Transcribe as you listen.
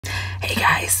Hey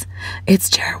guys, it's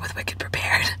Jared with Wicked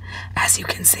Prepared. As you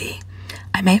can see,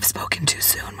 I may have spoken too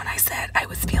soon when I said I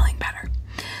was feeling better.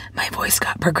 My voice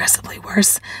got progressively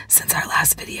worse since our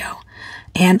last video,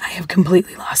 and I have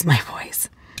completely lost my voice.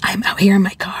 I'm out here in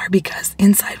my car because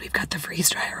inside we've got the freeze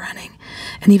dryer running,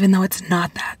 and even though it's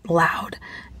not that loud,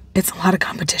 it's a lot of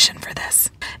competition for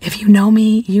this. If you know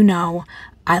me, you know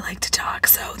I like to talk,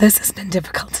 so this has been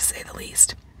difficult to say the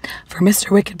least. For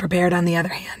Mr. Wicked Prepared, on the other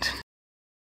hand,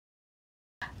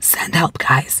 send help,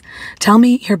 guys. Tell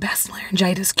me your best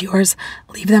laryngitis cures.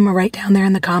 Leave them right down there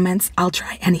in the comments. I'll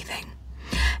try anything.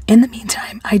 In the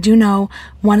meantime, I do know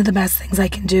one of the best things I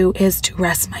can do is to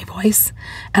rest my voice,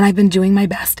 and I've been doing my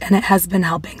best, and it has been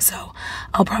helping, so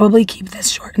I'll probably keep this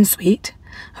short and sweet.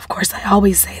 Of course, I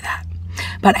always say that,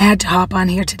 but I had to hop on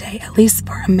here today, at least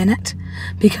for a minute,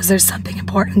 because there's something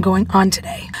important going on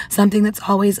today, something that's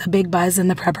always a big buzz in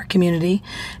the prepper community,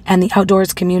 and the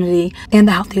outdoors community, and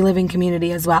the healthy living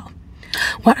community as well.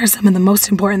 What are some of the most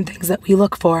important things that we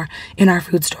look for in our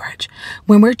food storage?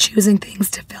 When we're choosing things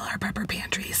to fill our prepper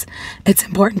pantries, it's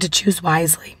important to choose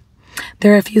wisely.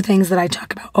 There are a few things that I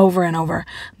talk about over and over.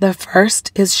 The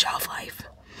first is shelf life.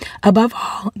 Above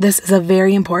all, this is a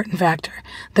very important factor.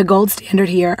 The gold standard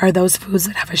here are those foods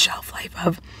that have a shelf life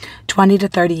of 20 to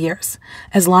 30 years.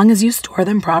 As long as you store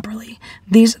them properly,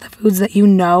 these are the foods that you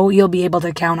know you'll be able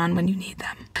to count on when you need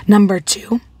them. Number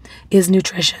 2 is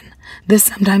nutrition. This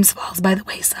sometimes falls by the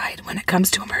wayside when it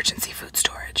comes to emergency food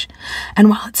storage. And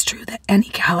while it's true that any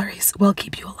calories will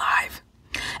keep you alive,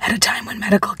 at a time when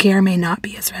medical care may not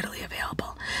be as readily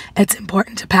available, it's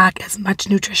important to pack as much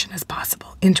nutrition as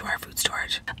possible into our food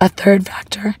storage. A third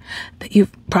factor that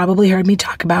you've probably heard me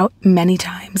talk about many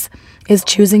times is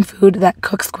choosing food that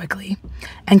cooks quickly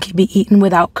and can be eaten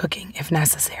without cooking if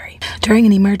necessary. During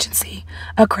an emergency,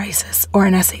 a crisis, or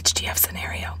an shtf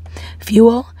scenario,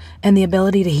 fuel and the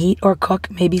ability to heat or cook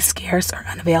may be scarce or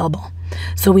unavailable,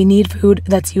 so we need food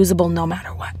that's usable no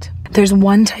matter what. There's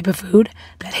one type of food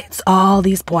that hits all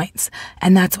these points,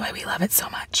 and that's why we love it so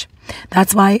much.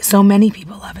 That's why so many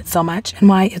people love it so much, and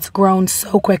why it's grown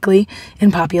so quickly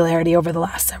in popularity over the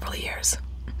last several years.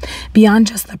 Beyond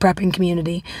just the prepping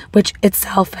community, which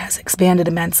itself has expanded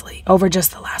immensely over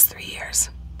just the last 3 years.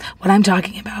 What I'm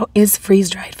talking about is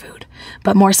freeze-dried food,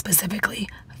 but more specifically,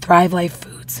 Thrive Life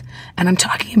foods. And I'm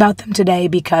talking about them today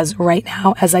because right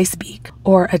now, as I speak,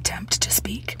 or attempt to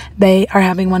speak, they are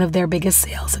having one of their biggest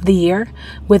sales of the year,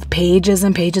 with pages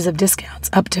and pages of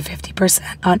discounts, up to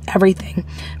 50% on everything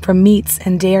from meats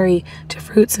and dairy to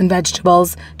fruits and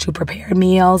vegetables to prepared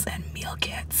meals and meal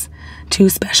kits to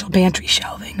special pantry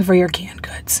shelving for your canned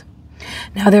goods.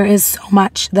 Now, there is so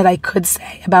much that I could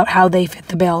say about how they fit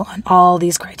the bill on all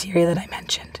these criteria that I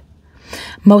mentioned.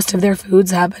 Most of their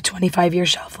foods have a 25-year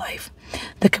shelf life.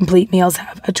 The complete meals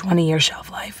have a 20-year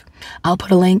shelf life. I'll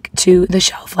put a link to the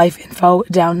shelf life info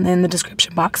down in the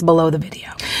description box below the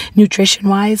video.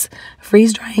 Nutrition-wise,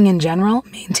 freeze drying in general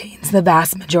maintains the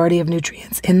vast majority of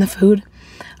nutrients in the food,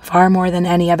 far more than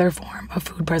any other form of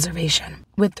food preservation.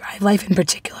 With Thrive Life in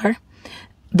particular,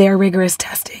 their rigorous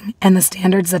testing and the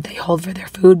standards that they hold for their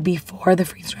food before the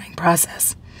freeze drying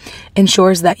process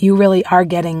ensures that you really are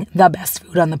getting the best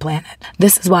food on the planet.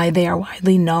 This is why they are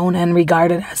widely known and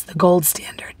regarded as the gold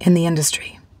standard in the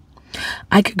industry.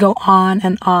 I could go on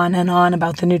and on and on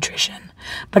about the nutrition,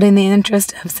 but in the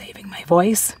interest of saving my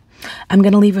voice, I'm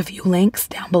going to leave a few links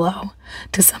down below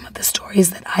to some of the stories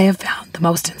that I have found the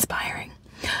most inspiring.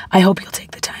 I hope you'll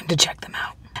take the time to check them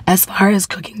out. As far as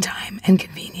cooking time and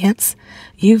convenience,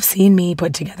 you've seen me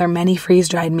put together many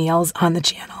freeze-dried meals on the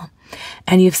channel,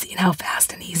 and you've seen how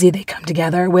fast and easy they come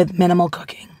together with minimal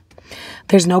cooking.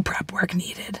 There's no prep work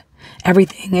needed.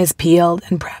 Everything is peeled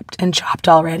and prepped and chopped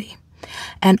already.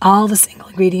 And all the single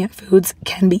ingredient foods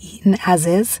can be eaten as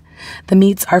is. The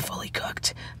meats are fully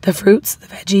cooked. The fruits, the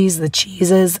veggies, the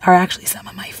cheeses are actually some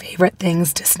of my favorite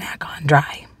things to snack on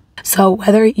dry. So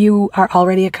whether you are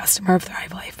already a customer of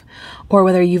Thrive Life, or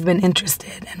whether you've been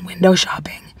interested in window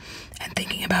shopping and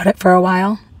thinking about it for a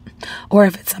while, or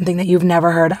if it's something that you've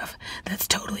never heard of that's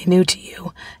totally new to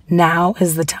you, now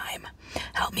is the time.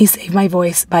 Help me save my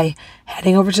voice by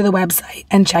heading over to the website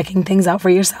and checking things out for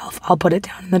yourself. I'll put it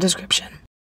down in the description.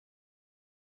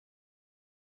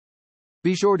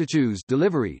 Be sure to choose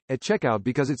Delivery at checkout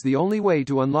because it's the only way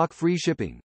to unlock free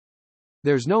shipping.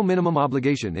 There's no minimum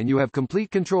obligation and you have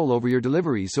complete control over your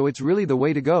deliveries, so it's really the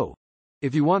way to go.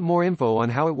 If you want more info on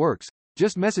how it works,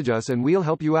 just message us and we'll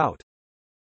help you out.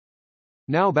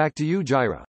 Now back to you,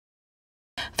 Jaira.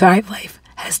 Thrive Life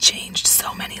has changed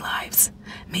so many lives.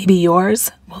 Maybe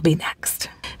yours will be next.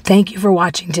 Thank you for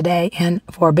watching today and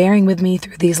for bearing with me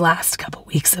through these last couple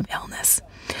weeks of illness.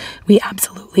 We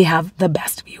absolutely have the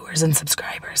best viewers and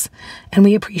subscribers, and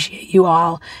we appreciate you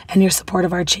all and your support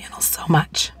of our channel so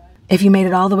much. If you made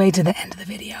it all the way to the end of the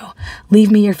video,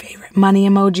 leave me your favorite money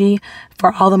emoji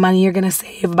for all the money you're going to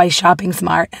save by shopping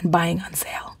smart and buying on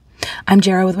sale. I'm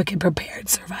Jara with Wicked Prepared.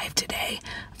 Survive today,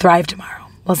 thrive tomorrow.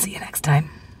 We'll see you next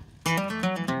time.